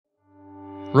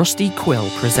Rusty Quill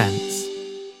presents.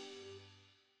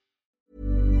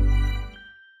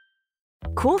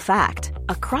 Cool fact,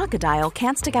 a crocodile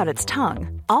can't stick out its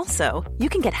tongue. Also, you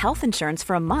can get health insurance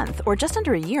for a month or just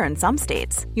under a year in some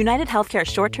states. United Healthcare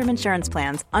short-term insurance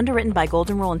plans, underwritten by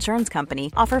Golden Rule Insurance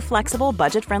Company, offer flexible,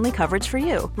 budget-friendly coverage for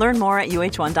you. Learn more at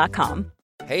uh1.com.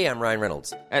 Hey, I'm Ryan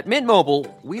Reynolds. At Mint Mobile,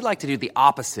 we like to do the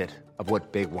opposite of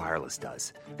what Big Wireless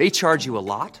does. They charge you a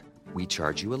lot, we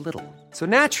charge you a little. So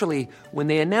naturally, when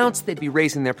they announced they'd be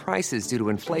raising their prices due to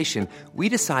inflation, we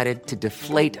decided to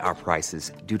deflate our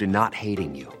prices due to not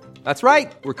hating you. That's right.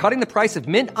 We're cutting the price of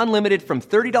Mint Unlimited from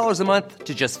 $30 a month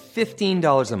to just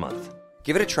 $15 a month.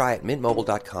 Give it a try at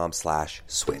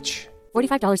mintmobile.com/switch.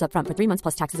 $45 up front for 3 months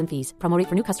plus taxes and fees. Promo rate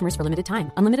for new customers for limited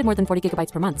time. Unlimited more than 40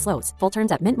 gigabytes per month slows. Full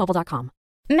terms at mintmobile.com.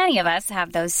 Many of us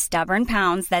have those stubborn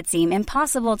pounds that seem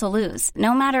impossible to lose,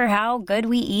 no matter how good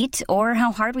we eat or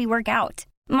how hard we work out.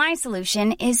 My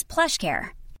solution is PlushCare.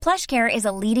 PlushCare is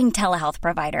a leading telehealth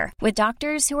provider with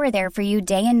doctors who are there for you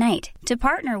day and night to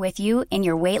partner with you in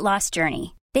your weight loss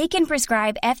journey. They can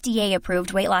prescribe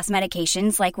FDA-approved weight loss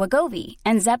medications like Wegovy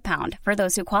and Zepbound for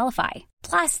those who qualify.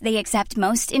 Plus, they accept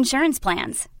most insurance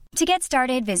plans. To get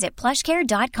started, visit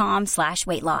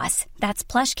plushcare.com/weightloss. That's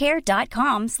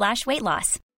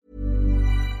plushcare.com/weightloss.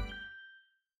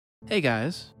 Hey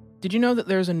guys, did you know that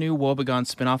there's a new Woebegone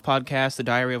spin-off podcast, The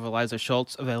Diary of Eliza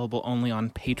Schultz, available only on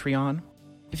Patreon?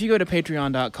 If you go to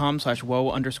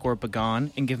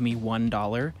patreon.com/woe_begone and give me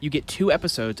 $1, you get 2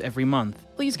 episodes every month.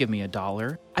 Please give me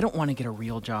 $1. I don't want to get a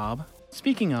real job.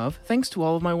 Speaking of, thanks to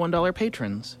all of my $1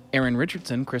 patrons. Aaron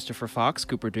Richardson, Christopher Fox,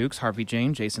 Cooper Dukes, Harvey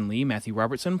Jane, Jason Lee, Matthew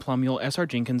Robertson, Plumule, S.R.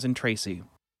 Jenkins, and Tracy.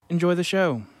 Enjoy the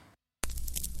show.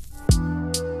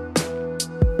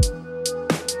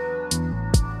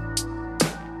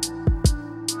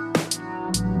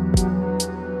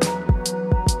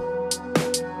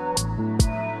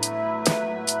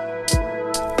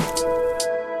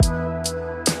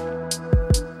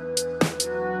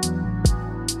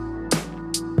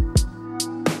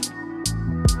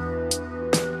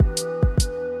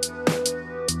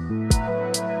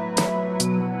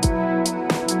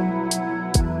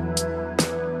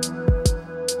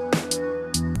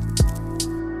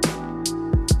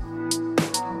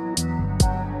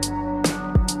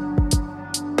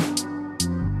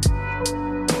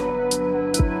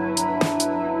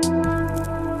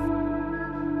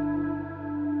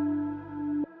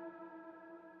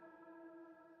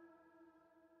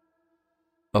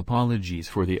 Apologies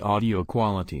for the audio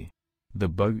quality. The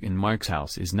bug in Mike's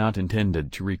house is not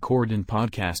intended to record in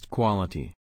podcast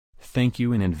quality. Thank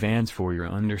you in advance for your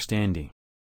understanding.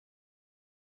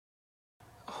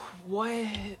 What?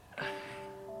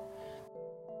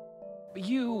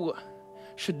 You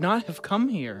should not have come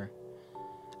here.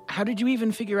 How did you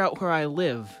even figure out where I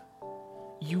live?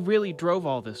 You really drove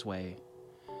all this way.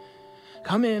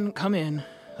 Come in, come in.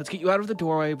 Let's get you out of the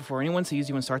doorway before anyone sees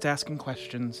you and starts asking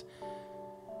questions.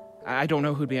 I don't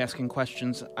know who'd be asking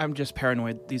questions. I'm just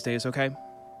paranoid these days, okay?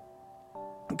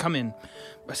 Come in.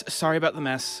 Sorry about the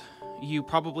mess. You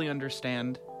probably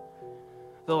understand.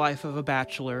 The life of a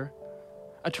bachelor.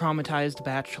 A traumatized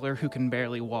bachelor who can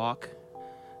barely walk.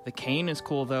 The cane is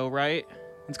cool though, right?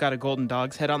 It's got a golden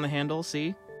dog's head on the handle,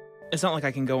 see? It's not like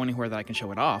I can go anywhere that I can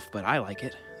show it off, but I like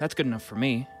it. That's good enough for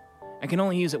me. I can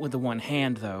only use it with the one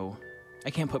hand, though.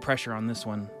 I can't put pressure on this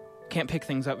one. Can't pick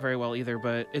things up very well either,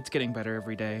 but it's getting better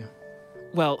every day.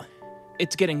 Well,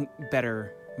 it's getting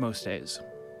better most days.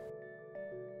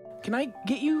 Can I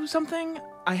get you something?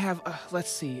 I have, let's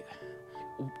see,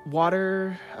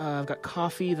 water, I've got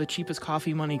coffee, the cheapest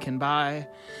coffee money can buy,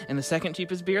 and the second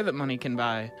cheapest beer that money can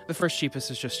buy. The first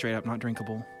cheapest is just straight up not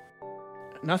drinkable.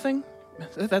 Nothing?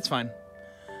 That's fine.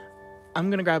 I'm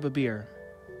gonna grab a beer.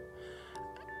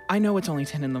 I know it's only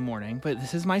 10 in the morning, but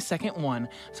this is my second one,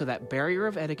 so that barrier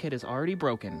of etiquette is already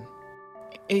broken.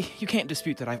 You can't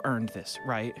dispute that I've earned this,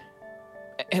 right?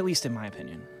 At least in my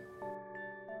opinion.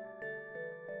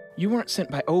 You weren't sent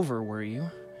by Over, were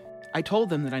you? I told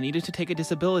them that I needed to take a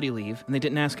disability leave, and they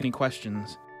didn't ask any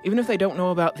questions. Even if they don't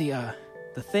know about the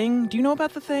thing? Do you know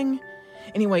about the thing?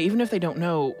 Anyway, even if they don't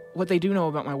know, what they do know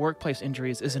about my workplace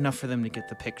injuries is enough for them to get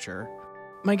the picture.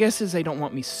 My guess is they don't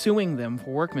want me suing them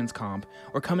for workman's comp,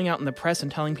 or coming out in the press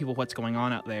and telling people what's going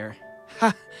on out there.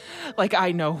 Ha! Like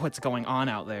I know what's going on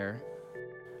out there.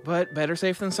 But better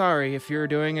safe than sorry if you're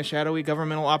doing a shadowy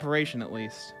governmental operation at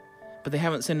least. But they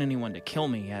haven't sent anyone to kill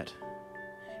me yet.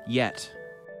 Yet.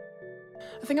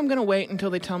 I think I'm gonna wait until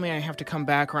they tell me I have to come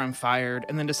back or I'm fired,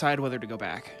 and then decide whether to go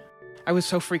back. I was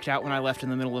so freaked out when I left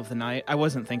in the middle of the night, I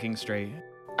wasn't thinking straight.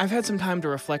 I've had some time to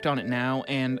reflect on it now,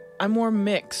 and I'm more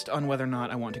mixed on whether or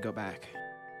not I want to go back.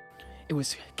 It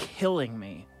was killing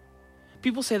me.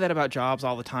 People say that about jobs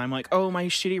all the time, like, oh, my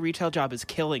shitty retail job is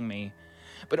killing me.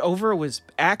 But Over was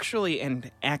actually and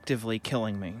actively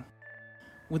killing me.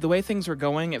 With the way things were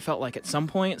going, it felt like at some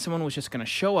point someone was just going to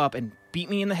show up and beat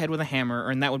me in the head with a hammer,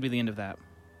 and that would be the end of that.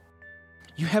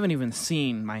 You haven't even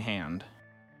seen my hand.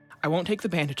 I won't take the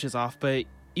bandages off, but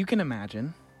you can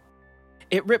imagine.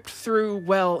 It ripped through,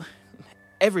 well,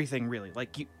 everything really.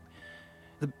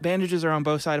 The bandages are on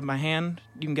both sides of my hand.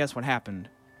 You can guess what happened.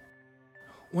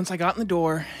 Once I got in the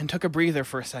door and took a breather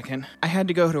for a second, I had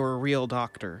to go to a real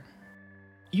doctor.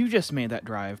 You just made that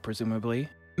drive, presumably.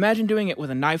 Imagine doing it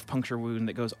with a knife puncture wound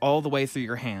that goes all the way through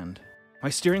your hand. My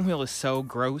steering wheel is so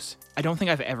gross, I don't think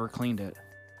I've ever cleaned it.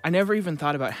 I never even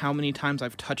thought about how many times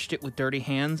I've touched it with dirty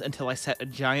hands until I set a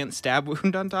giant stab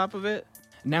wound on top of it.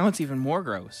 Now it's even more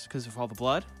gross, because of all the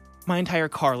blood. My entire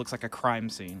car looks like a crime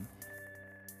scene.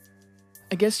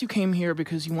 I guess you came here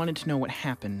because you wanted to know what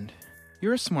happened.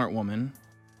 You're a smart woman.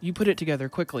 You put it together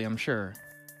quickly, I'm sure.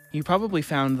 You probably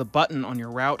found the button on your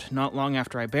route not long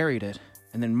after I buried it,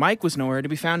 and then Mike was nowhere to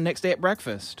be found next day at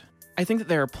breakfast. I think that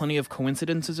there are plenty of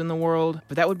coincidences in the world,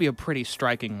 but that would be a pretty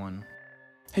striking one.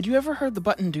 Had you ever heard the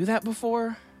button do that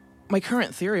before? My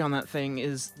current theory on that thing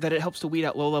is that it helps to weed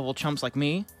out low-level chumps like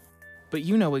me, but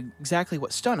you know exactly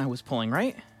what stunt I was pulling,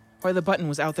 right? Why the button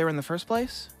was out there in the first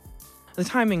place? The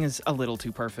timing is a little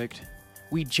too perfect.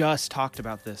 We just talked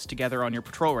about this together on your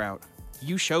patrol route.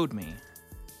 You showed me.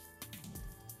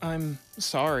 I'm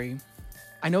sorry.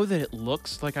 I know that it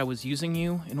looks like I was using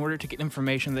you in order to get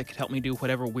information that could help me do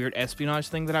whatever weird espionage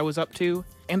thing that I was up to,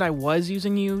 and I was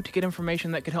using you to get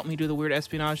information that could help me do the weird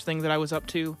espionage thing that I was up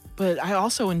to, but I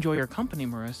also enjoy your company,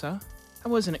 Marissa. I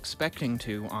wasn't expecting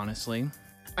to, honestly.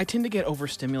 I tend to get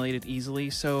overstimulated easily,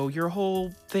 so your whole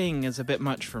thing is a bit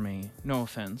much for me, no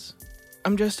offense.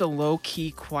 I'm just a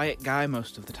low-key, quiet guy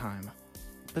most of the time,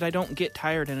 but I don't get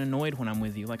tired and annoyed when I'm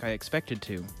with you like I expected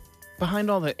to.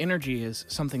 Behind all that energy is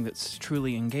something that's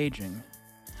truly engaging.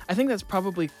 I think that's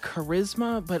probably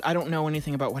charisma, but I don't know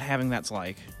anything about what having that's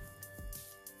like.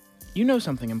 You know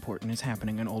something important is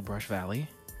happening in Old Brush Valley.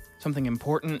 Something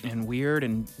important and weird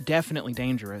and definitely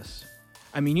dangerous.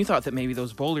 I mean, you thought that maybe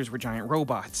those boulders were giant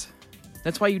robots.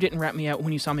 That's why you didn't rat me out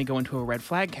when you saw me go into a red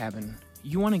flag cabin.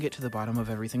 You want to get to the bottom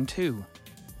of everything too.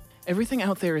 Everything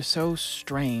out there is so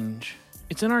strange.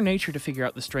 It's in our nature to figure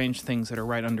out the strange things that are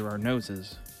right under our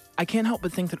noses. I can't help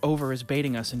but think that Over is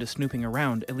baiting us into snooping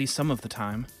around, at least some of the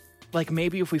time. Like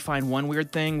maybe if we find one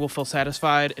weird thing, we'll feel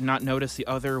satisfied and not notice the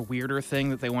other weirder thing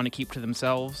that they want to keep to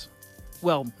themselves.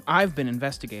 Well, I've been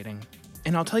investigating,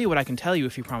 and I'll tell you what I can tell you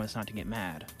if you promise not to get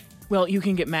mad. Well, you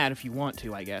can get mad if you want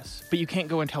to, I guess, but you can't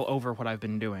go and tell Over what I've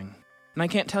been doing. And I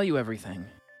can't tell you everything.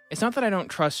 It's not that I don't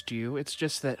trust you, it's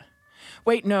just that...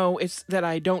 Wait, no, it's that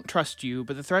I don't trust you,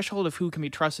 but the threshold of who can be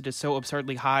trusted is so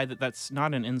absurdly high that that's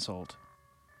not an insult.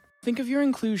 Think of your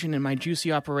inclusion in my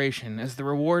juicy operation as the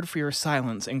reward for your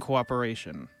silence and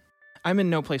cooperation. I'm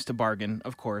in no place to bargain,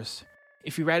 of course.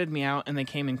 If you ratted me out and they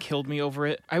came and killed me over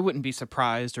it, I wouldn't be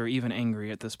surprised or even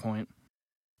angry at this point.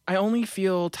 I only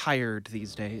feel tired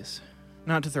these days,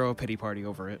 not to throw a pity party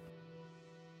over it.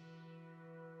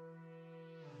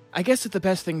 I guess that the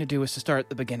best thing to do is to start at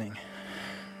the beginning.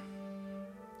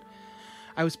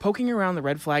 I was poking around the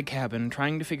red flag cabin,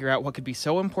 trying to figure out what could be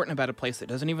so important about a place that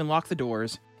doesn't even lock the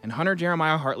doors, and Hunter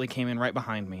Jeremiah Hartley came in right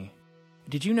behind me.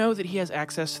 Did you know that he has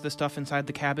access to the stuff inside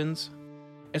the cabins?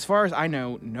 As far as I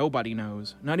know, nobody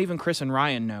knows. Not even Chris and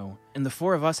Ryan know, and the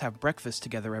four of us have breakfast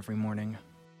together every morning.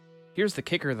 Here's the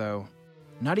kicker, though.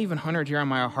 Not even Hunter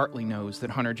Jeremiah Hartley knows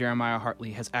that Hunter Jeremiah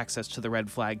Hartley has access to the red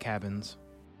flag cabins.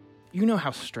 You know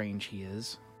how strange he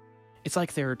is. It's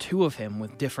like there are two of him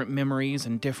with different memories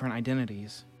and different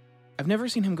identities. I've never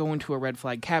seen him go into a red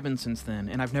flag cabin since then,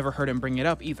 and I've never heard him bring it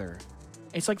up either.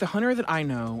 It's like the Hunter that I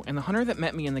know and the Hunter that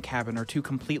met me in the cabin are two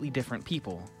completely different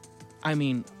people. I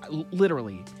mean,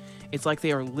 literally. It's like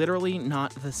they are literally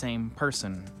not the same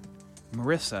person.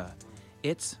 Marissa,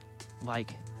 it's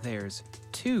like there's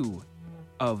two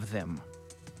of them.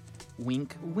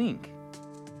 Wink, wink.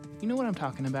 You know what I'm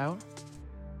talking about?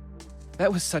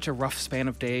 That was such a rough span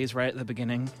of days right at the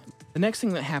beginning. The next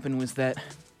thing that happened was that...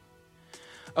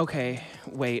 Okay,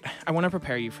 wait, I want to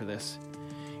prepare you for this.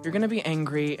 You're going to be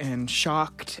angry and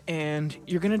shocked, and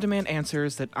you're going to demand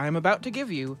answers that I'm about to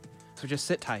give you, so just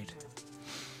sit tight.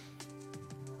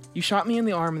 You shot me in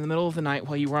the arm in the middle of the night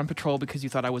while you were on patrol because you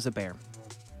thought I was a bear.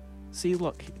 See,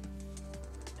 look.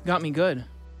 Got me good.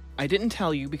 I didn't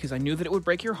tell you because I knew that it would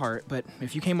break your heart, but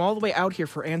if you came all the way out here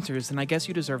for answers, then I guess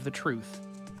you deserve the truth.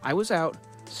 I was out,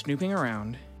 snooping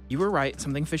around. You were right,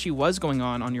 something fishy was going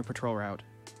on your patrol route.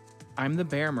 I'm the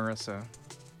bear, Marissa.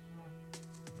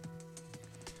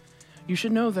 You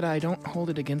should know that I don't hold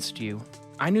it against you.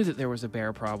 I knew that there was a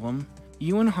bear problem.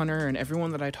 You and Hunter and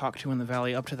everyone that I talked to in the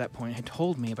valley up to that point had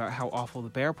told me about how awful the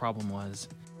bear problem was.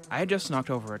 I had just knocked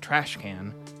over a trash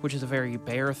can, which is a very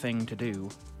bear thing to do.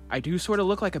 I do sort of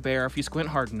look like a bear if you squint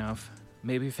hard enough.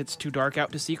 Maybe if it's too dark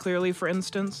out to see clearly, for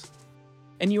instance.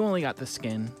 And you only got the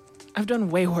skin. I've done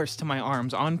way worse to my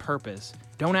arms on purpose.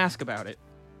 Don't ask about it.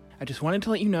 I just wanted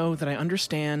to let you know that I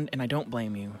understand and I don't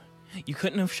blame you. You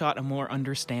couldn't have shot a more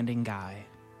understanding guy.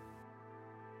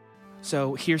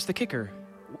 So here's the kicker.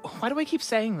 Why do I keep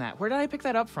saying that? Where did I pick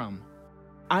that up from?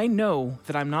 I know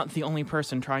that I'm not the only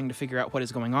person trying to figure out what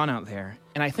is going on out there,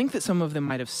 and I think that some of them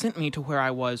might have sent me to where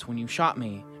I was when you shot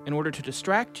me, in order to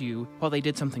distract you while they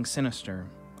did something sinister.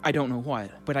 I don't know what,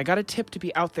 but I got a tip to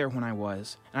be out there when I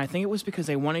was, and I think it was because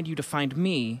they wanted you to find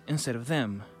me instead of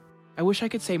them. I wish I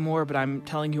could say more, but I'm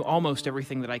telling you almost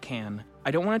everything that I can.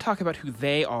 I don't want to talk about who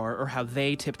they are or how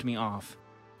they tipped me off.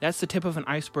 That's the tip of an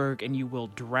iceberg, and you will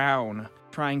drown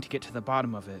trying to get to the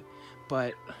bottom of it.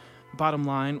 But bottom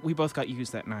line, we both got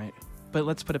used that night. But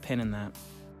let's put a pin in that.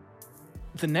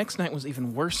 The next night was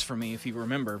even worse for me, if you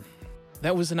remember.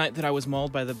 That was the night that I was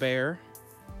mauled by the bear.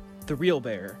 The real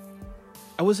bear.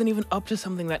 I wasn't even up to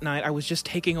something that night, I was just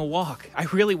taking a walk. I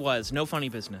really was, no funny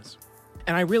business.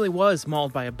 And I really was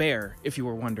mauled by a bear, if you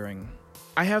were wondering.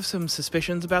 I have some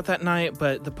suspicions about that night,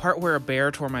 but the part where a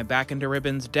bear tore my back into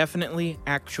ribbons definitely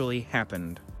actually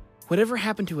happened. Whatever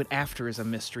happened to it after is a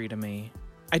mystery to me.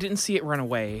 I didn't see it run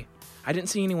away. I didn't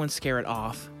see anyone scare it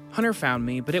off. Hunter found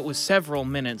me, but it was several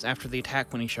minutes after the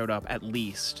attack when he showed up, at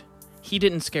least. He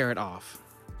didn't scare it off.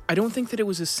 I don't think that it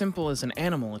was as simple as an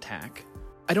animal attack.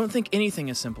 I don't think anything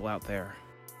is simple out there.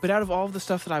 But out of all of the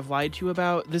stuff that I've lied to you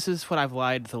about, this is what I've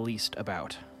lied the least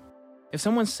about. If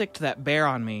someone sicked that bear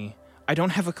on me, I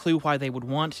don't have a clue why they would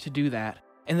want to do that,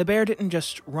 and the bear didn't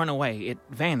just run away, it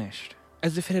vanished,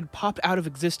 as if it had popped out of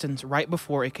existence right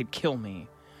before it could kill me.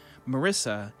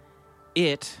 Marissa,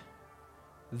 it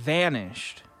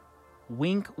vanished.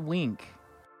 Wink, wink.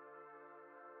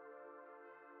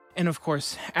 And of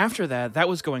course, after that, that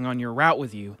was going on your route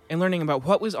with you, and learning about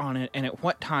what was on it and at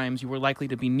what times you were likely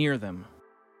to be near them.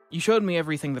 You showed me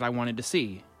everything that I wanted to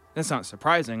see. That's not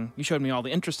surprising, you showed me all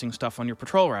the interesting stuff on your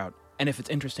patrol route, and if it's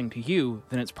interesting to you,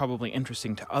 then it's probably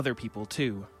interesting to other people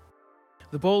too.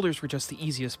 The boulders were just the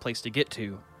easiest place to get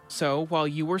to, so while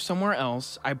you were somewhere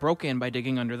else, I broke in by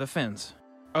digging under the fence.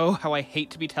 Oh, how I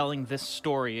hate to be telling this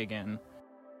story again.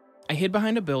 I hid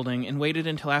behind a building and waited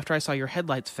until after I saw your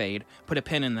headlights fade, put a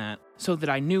pin in that, so that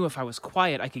I knew if I was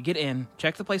quiet I could get in,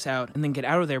 check the place out, and then get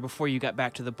out of there before you got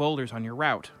back to the boulders on your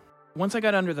route. Once I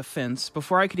got under the fence,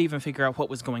 before I could even figure out what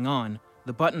was going on,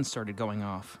 the buttons started going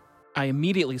off. I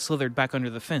immediately slithered back under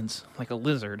the fence, like a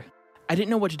lizard. I didn't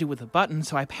know what to do with the button,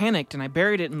 so I panicked and I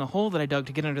buried it in the hole that I dug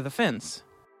to get under the fence.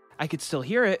 I could still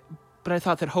hear it, but I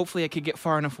thought that hopefully I could get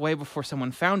far enough away before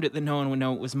someone found it that no one would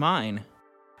know it was mine.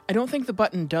 I don't think the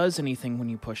button does anything when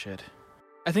you push it.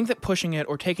 I think that pushing it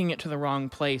or taking it to the wrong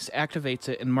place activates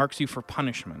it and marks you for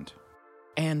punishment.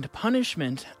 And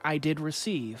punishment I did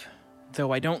receive,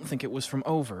 though I don't think it was from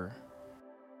Over.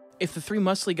 If the three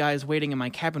muscly guys waiting in my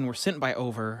cabin were sent by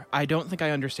Over, I don't think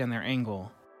I understand their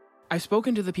angle. I've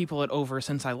spoken to the people at Over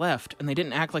since I left, and they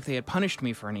didn't act like they had punished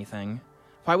me for anything.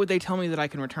 Why would they tell me that I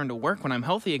can return to work when I'm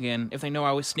healthy again if they know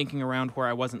I was sneaking around where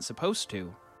I wasn't supposed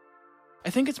to? I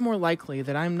think it's more likely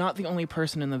that I'm not the only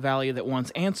person in the valley that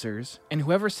wants answers, and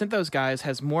whoever sent those guys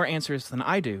has more answers than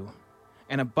I do.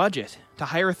 And a budget to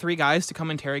hire 3 guys to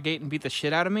come interrogate and beat the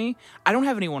shit out of me? I don't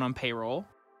have anyone on payroll.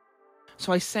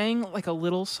 So I sang like a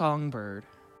little songbird.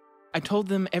 I told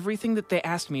them everything that they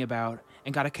asked me about,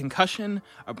 and got a concussion,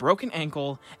 a broken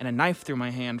ankle, and a knife through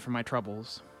my hand for my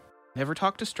troubles. Never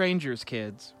talk to strangers,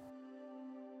 kids.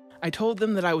 I told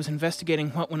them that I was investigating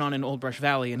what went on in Old Brush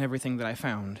Valley and everything that I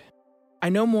found. I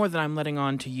know more than I'm letting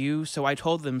on to you, so I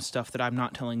told them stuff that I'm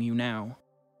not telling you now.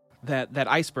 That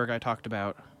iceberg I talked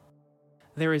about.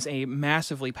 There is a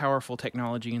massively powerful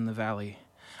technology in the valley.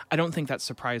 I don't think that's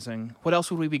surprising. What else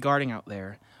would we be guarding out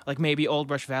there? Like maybe Old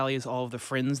Brush Valley is all of the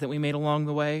friends that we made along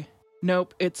the way?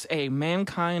 Nope, it's a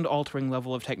mankind-altering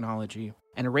level of technology,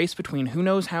 and a race between who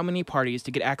knows how many parties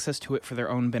to get access to it for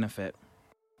their own benefit.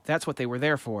 That's what they were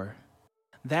there for.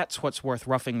 That's what's worth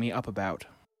roughing me up about.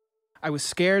 I was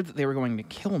scared that they were going to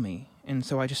kill me, and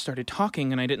so I just started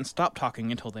talking, and I didn't stop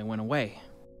talking until they went away.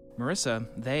 Marissa,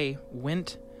 they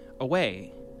went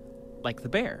away. Like the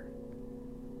bear.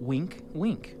 Wink,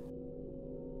 wink.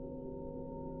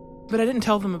 But I didn't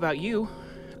tell them about you.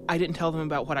 I didn't tell them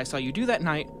about what I saw you do that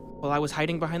night while I was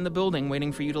hiding behind the building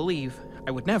waiting for you to leave.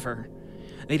 I would never.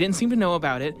 They didn't seem to know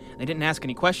about it, they didn't ask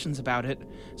any questions about it,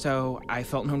 so I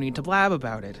felt no need to blab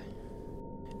about it.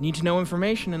 need to know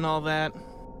information and all that.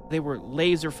 They were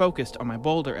laser-focused on my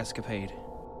boulder escapade.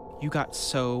 You got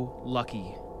so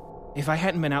lucky. If I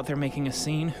hadn't been out there making a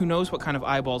scene, who knows what kind of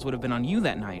eyeballs would have been on you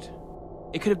that night.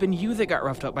 It could have been you that got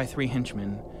roughed up by 3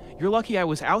 henchmen. You're lucky I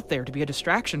was out there to be a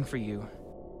distraction for you.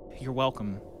 You're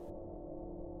welcome.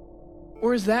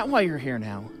 Or is that why you're here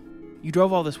now? You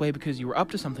drove all this way because you were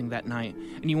up to something that night,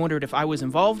 and you wondered if I was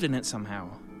involved in it somehow.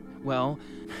 Well,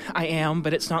 I am,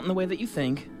 but it's not in the way that you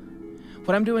think.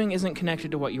 What I'm doing isn't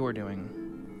connected to what you're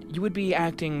doing. You would be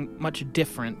acting much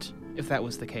different if that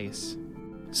was the case.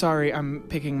 Sorry, I'm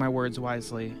picking my words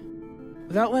wisely.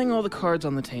 Without laying all the cards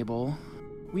on the table,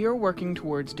 we are working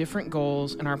towards different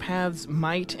goals, and our paths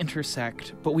might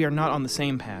intersect, but we are not on the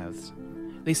same paths.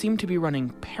 They seem to be running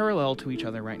parallel to each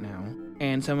other right now,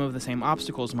 and some of the same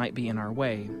obstacles might be in our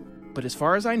way. But as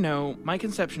far as I know, my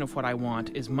conception of what I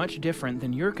want is much different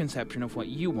than your conception of what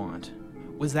you want.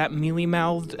 Was that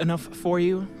mealy-mouthed enough for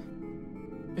you?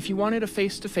 If you wanted a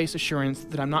face-to-face assurance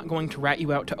that I'm not going to rat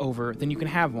you out to over, then you can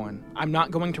have one. I'm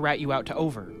not going to rat you out to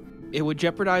over. It would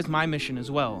jeopardize my mission as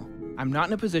well. I'm not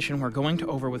in a position where going to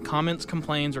over with comments,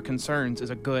 complaints, or concerns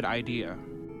is a good idea.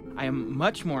 I am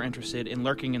much more interested in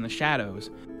lurking in the shadows,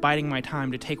 biding my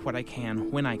time to take what I can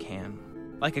when I can.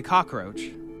 Like a cockroach.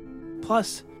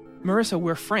 Plus, Marissa,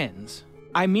 we're friends.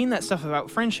 I mean that stuff about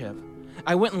friendship.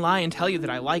 I wouldn't lie and tell you that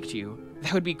I liked you.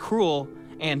 That would be cruel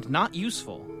and not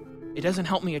useful. It doesn't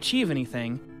help me achieve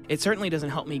anything. It certainly doesn't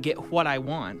help me get what I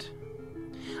want.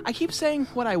 I keep saying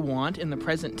what I want in the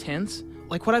present tense,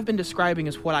 like what I've been describing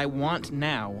is what I want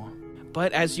now.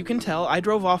 But as you can tell, I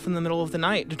drove off in the middle of the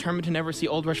night, determined to never see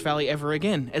Old Rush Valley ever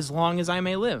again, as long as I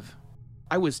may live.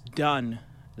 I was done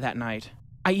that night.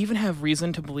 I even have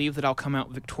reason to believe that I'll come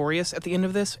out victorious at the end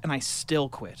of this, and I still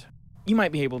quit. You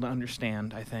might be able to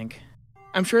understand, I think.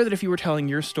 I'm sure that if you were telling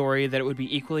your story, that it would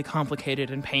be equally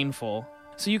complicated and painful,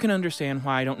 so you can understand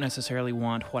why I don't necessarily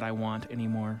want what I want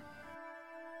anymore.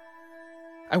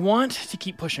 I want to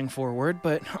keep pushing forward,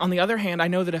 but on the other hand, I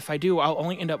know that if I do, I'll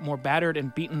only end up more battered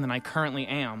and beaten than I currently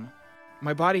am.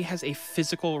 My body has a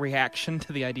physical reaction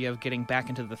to the idea of getting back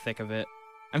into the thick of it.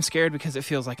 I'm scared because it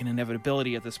feels like an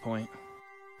inevitability at this point.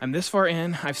 I'm this far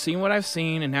in, I've seen what I've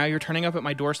seen, and now you're turning up at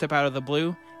my doorstep out of the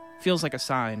blue? Feels like a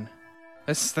sign.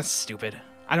 That's stupid.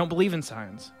 I don't believe in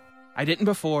signs. I didn't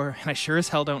before, and I sure as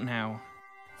hell don't now.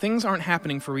 Things aren't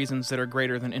happening for reasons that are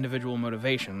greater than individual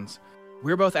motivations.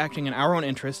 We're both acting in our own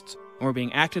interests, and we're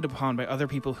being acted upon by other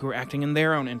people who are acting in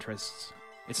their own interests.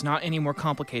 It's not any more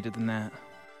complicated than that.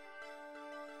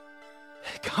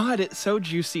 God, it's so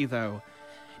juicy, though.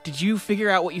 Did you figure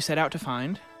out what you set out to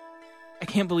find? I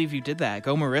can't believe you did that.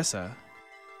 Go Marissa.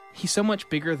 He's so much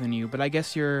bigger than you, but I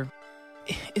guess you're...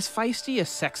 Is feisty a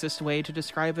sexist way to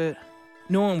describe it?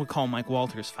 No one would call Mike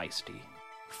Walters feisty.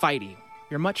 Fighty.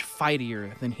 You're much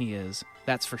fightier than he is,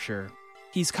 that's for sure.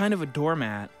 He's kind of a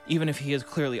doormat, even if he is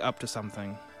clearly up to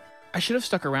something. I should have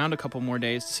stuck around a couple more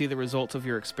days to see the results of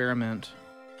your experiment.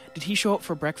 Did he show up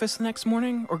for breakfast the next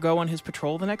morning, or go on his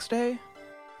patrol the next day?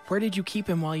 Where did you keep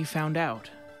him while you found out?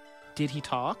 Did he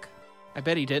talk? I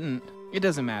bet he didn't. It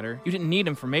doesn't matter. You didn't need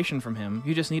information from him,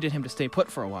 you just needed him to stay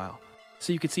put for a while,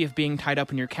 so you could see if being tied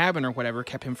up in your cabin or whatever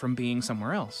kept him from being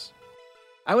somewhere else.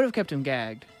 I would have kept him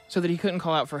gagged, so that he couldn't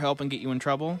call out for help and get you in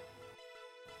trouble.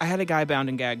 I had a guy bound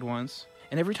and gagged once,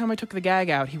 and every time I took the gag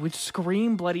out, he would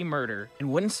scream bloody murder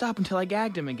and wouldn't stop until I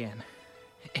gagged him again.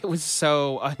 It was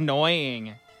so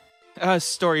annoying. A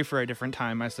story for a different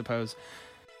time, I suppose.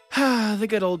 The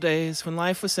good old days when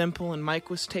life was simple and Mike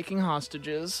was taking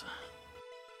hostages.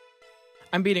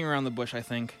 I'm beating around the bush, I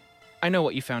think. I know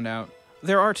what you found out.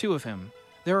 There are 2 of him.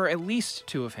 There are at least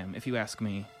 2 of him, if you ask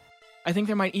me. I think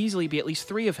there might easily be at least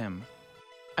 3 of him.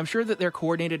 I'm sure that they're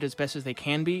coordinated as best as they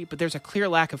can be, but there's a clear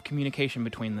lack of communication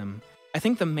between them. I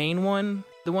think the main one,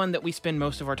 the one that we spend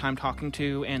most of our time talking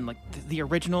to, and like the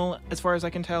original, as far as I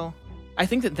can tell, I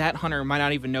think that hunter might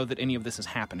not even know that any of this is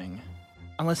happening.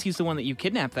 Unless he's the one that you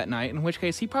kidnapped that night, in which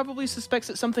case he probably suspects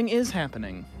that something is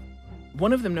happening.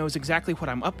 One of them knows exactly what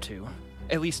I'm up to.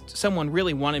 At least someone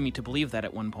really wanted me to believe that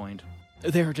at one point.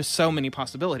 There are just so many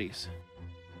possibilities.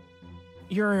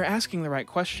 You're asking the right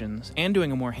questions, and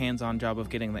doing a more hands-on job of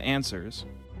getting the answers.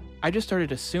 I just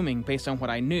started assuming, based on what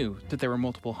I knew, that there were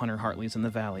multiple Hunter Hartleys in the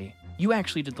valley. You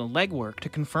actually did the legwork to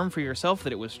confirm for yourself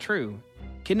that it was true.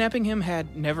 Kidnapping him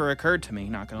had never occurred to me,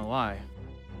 not gonna lie.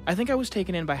 I think I was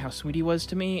taken in by how sweet he was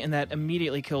to me, and that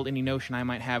immediately killed any notion I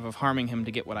might have of harming him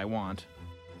to get what I want.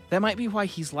 That might be why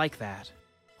he's like that.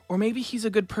 Or maybe he's a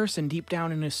good person deep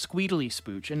down in his squeedly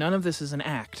spooch, and none of this is an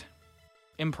act.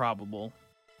 Improbable.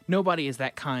 Nobody is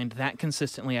that kind, that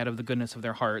consistently out of the goodness of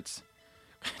their hearts.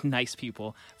 Nice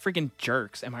people. Friggin'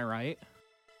 jerks, am I right?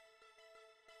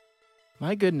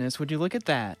 My goodness, would you look at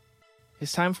that?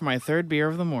 It's time for my third beer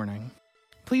of the morning.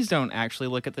 Please don't actually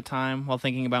look at the time while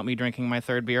thinking about me drinking my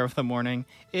third beer of the morning.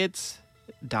 It's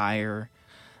dire.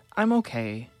 I'm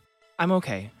okay.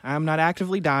 I'm not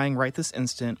actively dying right this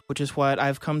instant, which is what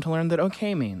I've come to learn that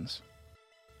okay means.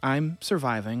 I'm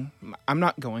surviving. I'm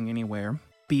not going anywhere,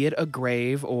 be it a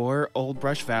grave or Old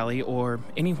Brush Valley or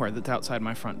anywhere that's outside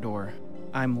my front door.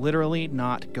 I'm literally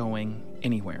not going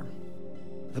anywhere.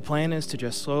 The plan is to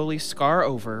just slowly scar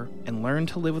over and learn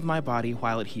to live with my body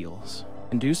while it heals,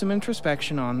 and do some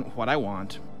introspection on what I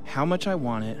want, how much I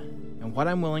want it, and what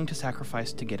I'm willing to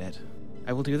sacrifice to get it.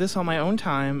 I will do this on my own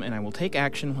time, and I will take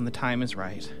action when the time is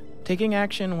right. Taking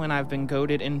action when I've been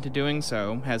goaded into doing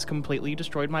so has completely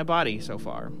destroyed my body so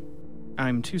far.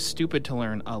 I'm too stupid to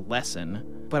learn a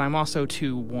lesson, but I'm also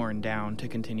too worn down to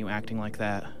continue acting like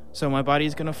that. So my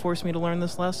body's gonna force me to learn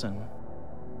this lesson.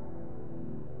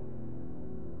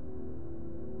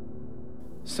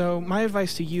 So my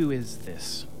advice to you is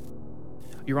this.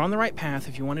 You're on the right path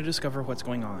if you want to discover what's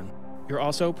going on. You're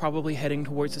also probably heading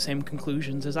towards the same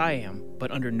conclusions as I am,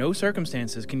 but under no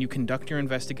circumstances can you conduct your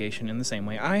investigation in the same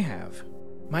way I have.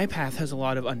 My path has a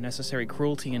lot of unnecessary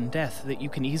cruelty and death that you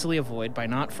can easily avoid by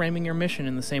not framing your mission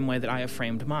in the same way that I have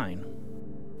framed mine.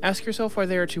 Ask yourself why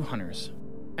there are two hunters.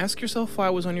 Ask yourself why I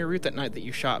was on your route that night that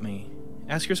you shot me.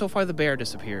 Ask yourself why the bear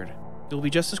disappeared. You'll be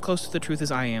just as close to the truth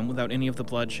as I am without any of the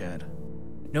bloodshed.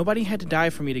 Nobody had to die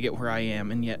for me to get where I am,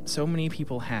 and yet so many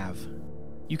people have.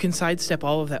 You can sidestep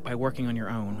all of that by working on your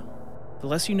own. The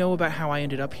less you know about how I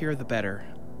ended up here, the better.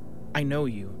 I know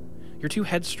you. You're too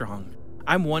headstrong.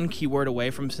 I'm one keyword away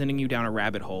from sending you down a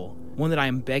rabbit hole, one that I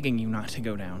am begging you not to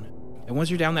go down. And once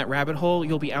you're down that rabbit hole,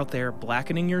 you'll be out there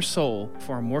blackening your soul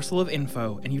for a morsel of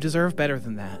info, and you deserve better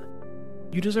than that.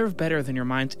 You deserve better than your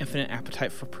mind's infinite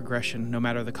appetite for progression, no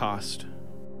matter the cost.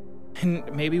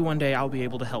 And maybe one day I'll be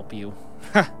able to help you.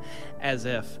 As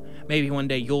if. Maybe one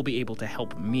day you'll be able to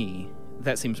help me.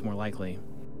 That seems more likely.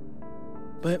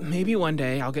 But maybe one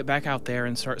day I'll get back out there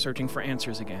and start searching for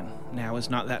answers again. Now is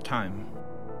not that time.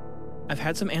 I've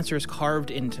had some answers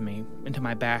carved into me, into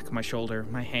my back, my shoulder,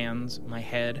 my hands, my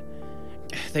head.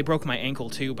 They broke my ankle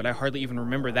too, but I hardly even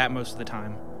remember that most of the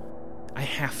time. I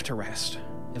have to rest.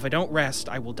 If I don't rest,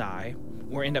 I will die,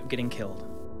 or end up getting killed.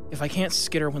 If I can't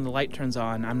skitter when the light turns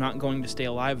on, I'm not going to stay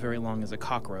alive very long as a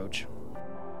cockroach.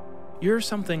 You're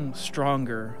something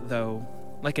stronger, though.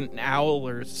 Like an owl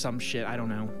or some shit, I don't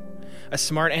know. A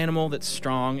smart animal that's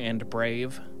strong and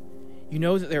brave. You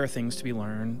know that there are things to be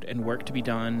learned and work to be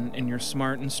done, and you're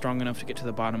smart and strong enough to get to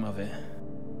the bottom of it.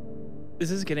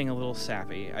 This is getting a little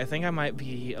sappy. I think I might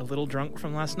be a little drunk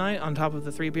from last night on top of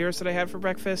the 3 beers that I had for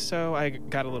breakfast, so I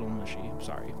got a little mushy.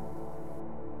 Sorry.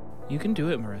 You can do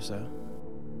it, Marissa.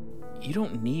 You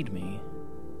don't need me.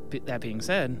 That being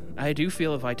said, I do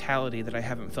feel a vitality that I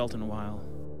haven't felt in a while,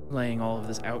 laying all of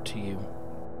this out to you.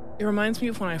 It reminds me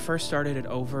of when I first started at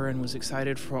Over and was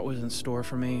excited for what was in store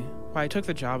for me, why I took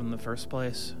the job in the first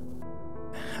place.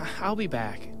 I'll be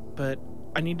back, but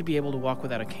I need to be able to walk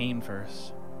without a cane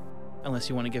first. Unless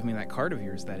you want to give me that card of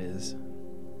yours, that is.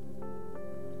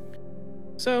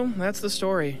 So, that's the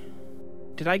story.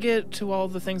 Did I get to all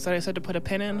the things that I said to put a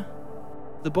pin in?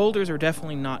 The boulders are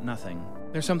definitely not nothing.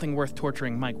 There's something worth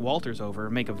torturing Mike Walters over,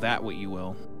 make of that what you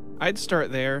will. I'd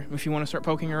start there if you want to start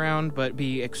poking around, but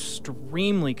be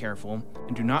extremely careful,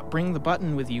 and do not bring the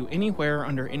button with you anywhere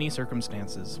under any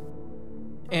circumstances.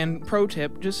 And pro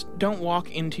tip, just don't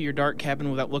walk into your dark cabin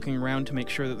without looking around to make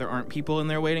sure that there aren't people in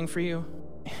there waiting for you.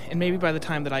 And maybe by the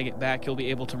time that I get back, you'll be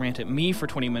able to rant at me for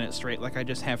 20 minutes straight like I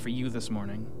just have for you this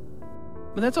morning.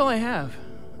 But that's all I have.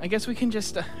 I guess we can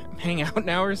just hang out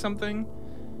now or something?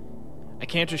 I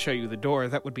can't just show you the door,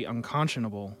 that would be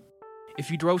unconscionable.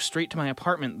 If you drove straight to my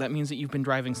apartment, that means that you've been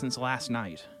driving since last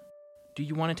night. Do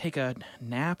you want to take a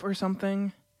nap or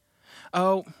something?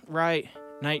 Oh, right,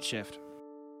 night shift.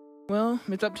 Well,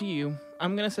 it's up to you.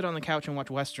 I'm gonna sit on the couch and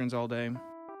watch westerns all day.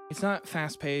 It's not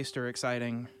fast-paced or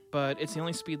exciting, but it's the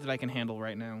only speed that I can handle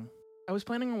right now. I was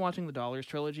planning on watching the Dollars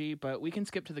trilogy, but we can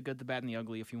skip to The Good, the Bad, and the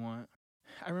Ugly if you want.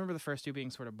 I remember the first two being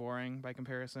sort of boring by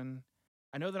comparison.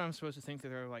 I know that I'm supposed to think that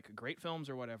they're like great films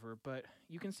or whatever, but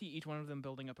you can see each one of them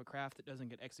building up a craft that doesn't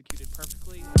get executed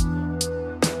perfectly.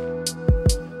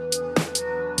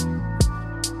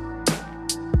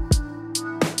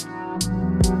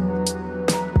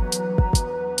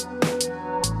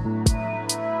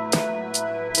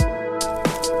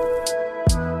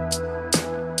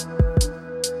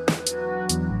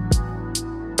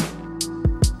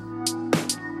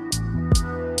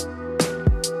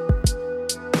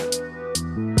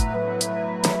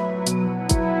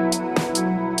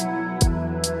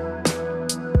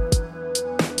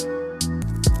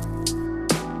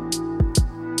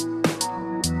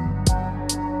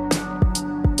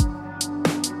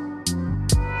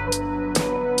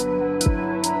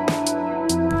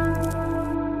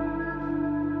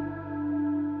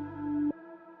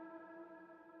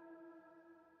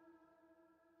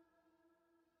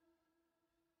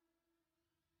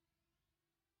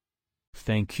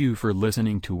 Thank you for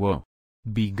listening to Woe.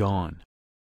 Be gone.